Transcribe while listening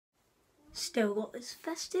Still got this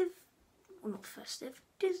festive, well not festive,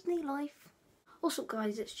 Disney life. What's up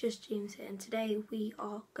guys, it's just James here and today we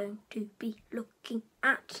are going to be looking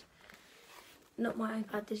at, not my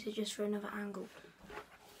iPad, this is just for another angle.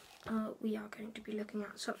 We are going to be looking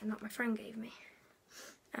at something that my friend gave me.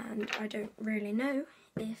 And I don't really know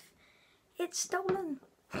if it's stolen.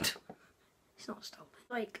 It's not stolen.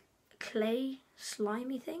 Like clay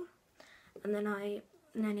slimy thing. And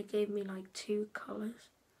then he gave me like 2 colours.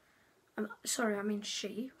 Sorry, I mean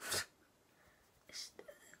she.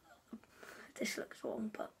 This looks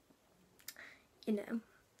wrong, but you know,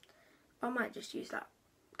 I might just use that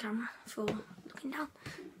camera for looking down.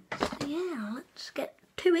 So yeah, let's get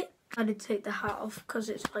to it. I did take the hat off because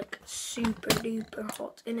it's like super duper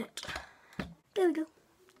hot in it. There we go.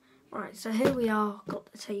 Right, so here we are,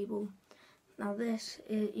 got the table. Now this,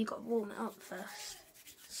 you got to warm it up first.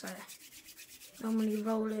 So normally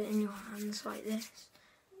roll it in your hands like this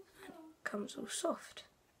and it comes all soft.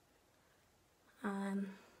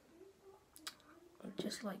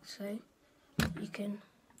 Just like so, you can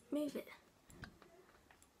move it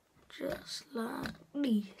just like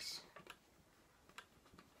this.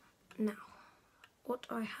 Now, what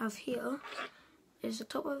I have here is the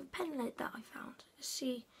top of a pen lid that I found. Let's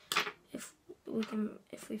see if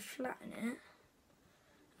we flatten it,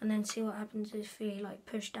 and then see what happens if we like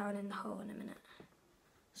push down in the hole in a minute.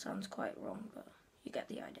 Sounds quite wrong, but you get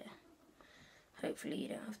the idea. Hopefully you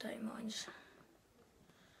don't have dirty minds.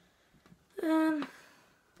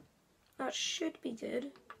 That should be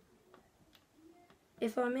good.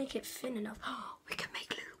 If I make it thin enough, we can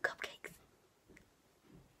make little cupcakes.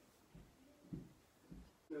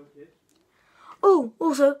 Oh,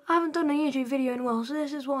 also, I haven't done a YouTube video in a while, so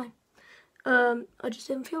this is why. I just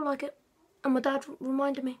didn't feel like it, and my dad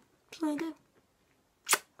reminded me. So there you go.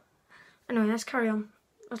 Anyway, let's carry on.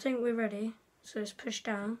 I think we're ready, so let's push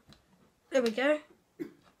down. There we go.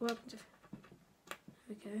 What happened to... There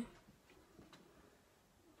we go.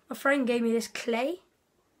 My friend gave me this clay,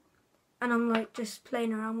 and I'm like just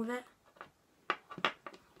playing around with it.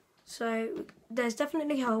 So there's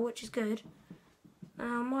definitely a hole, which is good.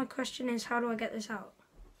 My question is, how do I get this out?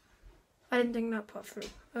 I didn't think that part through.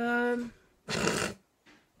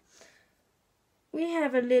 We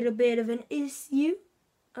have a little bit of an issue.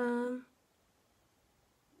 I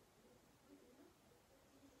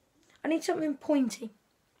need something pointy.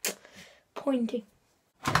 Pointy.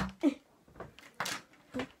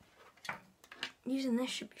 Using this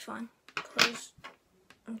should be fine. Close.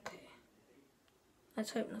 Okay.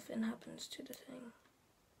 Let's hope nothing happens to the thing.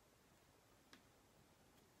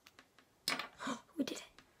 We did it.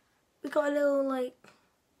 We got a little like,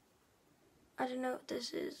 I don't know what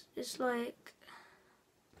this is. It's like,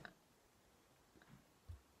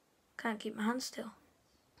 can't keep my hand still.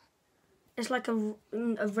 It's like a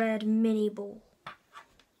red mini ball.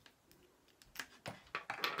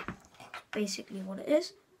 Basically what it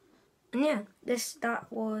is. And yeah,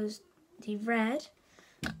 that was the red.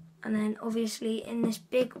 And then obviously in this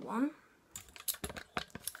big one,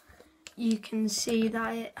 you can see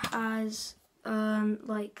that it has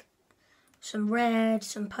like some red,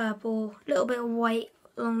 some purple, a little bit of white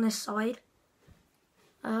along this side.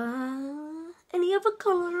 Any other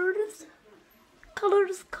colours?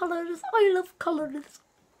 Colours. I love colours.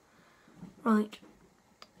 Right.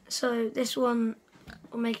 So this one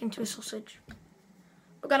we'll make into a sausage.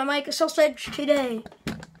 We're gonna make a sausage today.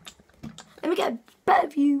 Let me get a better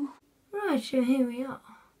view. Right, so here we are.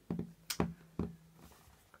 I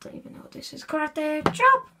don't even know what this is. Karate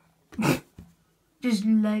chop! Just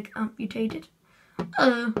leg amputated.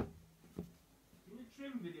 Can you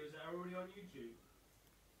trim videos that are already on YouTube?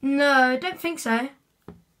 No, I don't think so.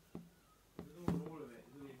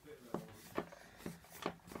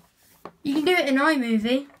 You can do it in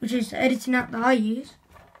iMovie, which is the editing app that I use.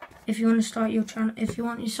 If you want to start your channel, if you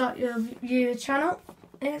want to start your channel,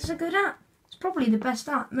 it's a good app. It's probably the best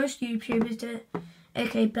app. Most YouTubers do it.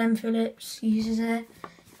 Okay, Ben Phillips uses it.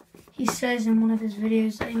 He says in one of his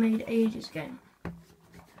videos that he made ages ago.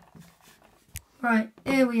 Right,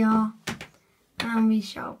 here we are. And we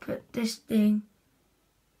shall put this thing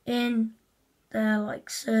in there like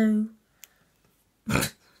so.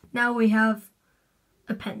 Now we have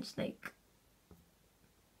a pen snake.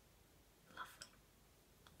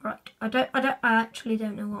 Lovely. Right, I actually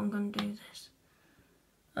don't know what I'm gonna do with this.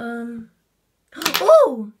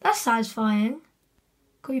 Oh, that's satisfying.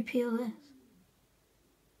 Can you peel this?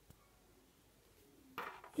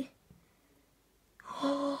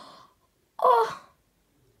 Oh,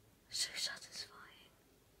 so satisfying.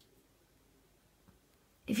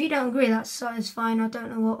 If you don't agree that's satisfying, I don't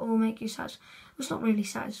know what will make you satisfied. It's not really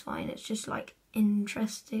satisfying, it's just like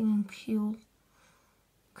interesting and cool.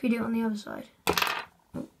 Could we do it on the other side?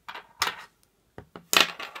 Oh.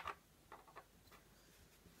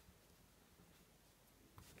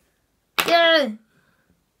 Yeah!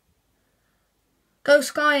 Go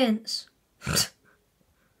Science!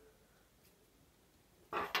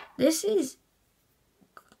 This is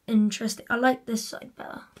interesting. I like this side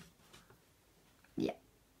better. Yeah,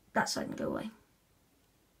 that side can go away.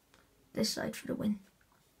 This side for the win.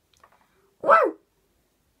 Wow!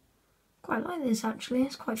 Quite like this actually.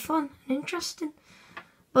 It's quite fun and interesting.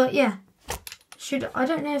 But yeah, I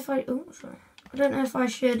don't know if I don't know if I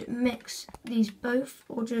should mix these both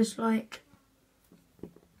or just like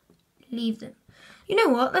leave them. You know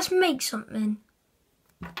what? Let's make something.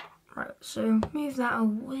 Right, so move that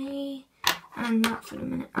away and that for the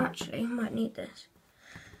minute. Actually, I might need this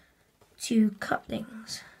to cut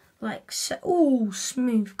things like so. Oh,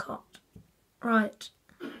 smooth cut. Right,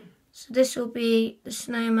 so this will be the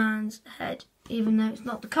snowman's head, even though it's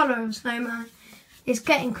not the colour of a snowman. It's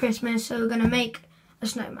getting Christmas, so we're going to make a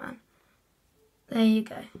snowman. There you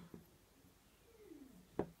go.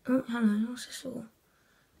 Oh, hello, what's this all?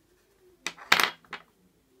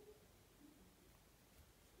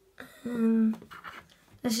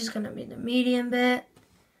 This is going to be the medium bit.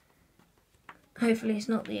 Hopefully it's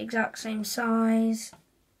not the exact same size.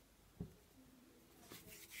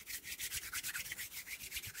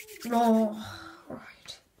 Oh,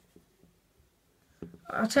 right.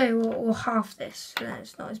 I'll tell you what, we'll half this so that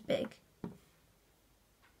it's not as big.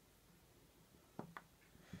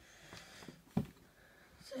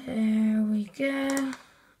 There we go.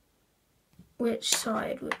 Which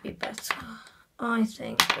side would be better? I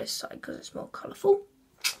think this side because it's more colourful.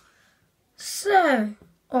 So,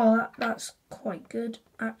 oh, that's quite good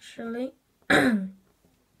actually.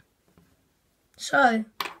 So,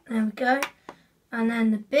 there we go. And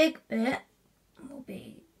then the big bit will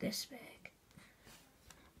be this big.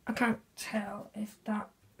 I can't tell if that,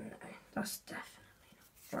 no, that's definitely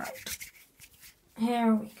not. Right,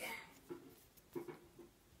 here we go.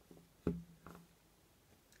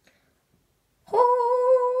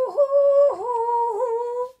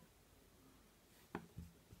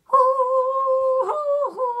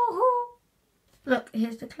 Look,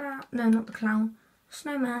 here's the clown. No, not the clown.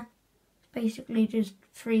 Snowman. Basically just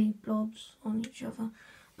 3 blobs on each other.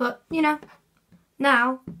 But, you know,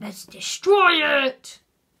 now let's destroy it!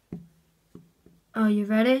 Are you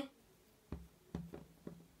ready?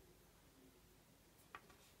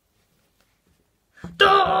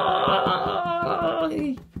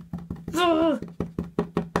 Die!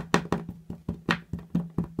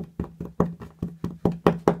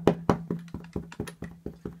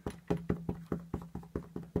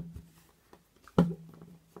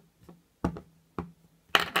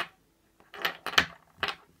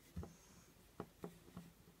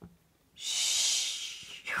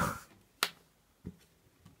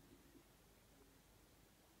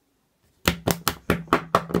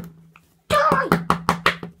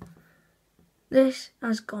 This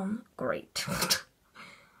has gone great.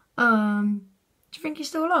 Do you think he's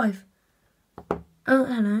still alive? Oh,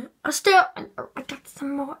 hello. I got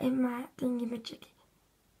some more in my thingy-majiggy.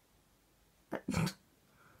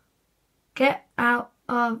 Get out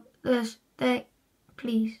of this thing,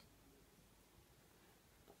 please.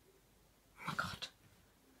 Oh my god.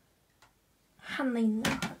 Hanley, no.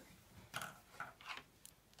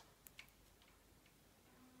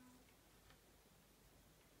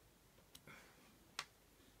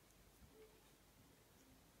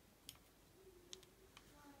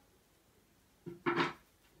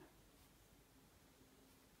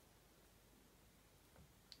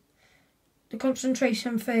 The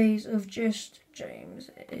concentration phase of just James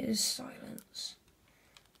is silence.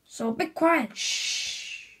 So be quiet.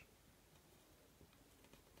 Shh.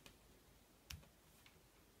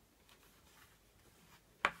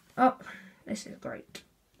 Oh, this is great.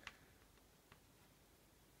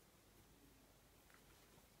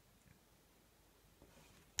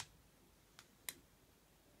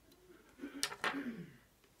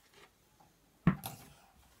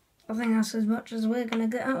 I think that's as much as we're going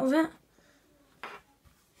to get out of it.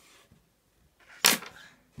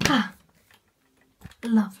 Ah,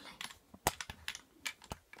 lovely.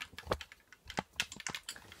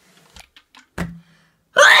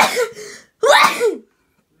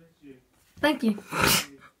 Thank you.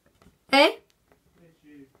 Hey?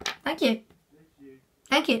 Thank you.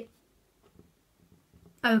 Thank you.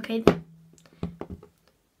 Okay then.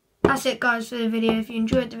 That's it guys for the video. If you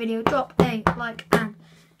enjoyed the video, drop a like and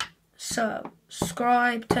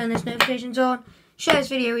subscribe. Turn those notifications on. Share this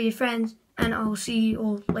video with your friends. And I will see you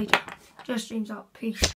all later. Just streams up. Peace.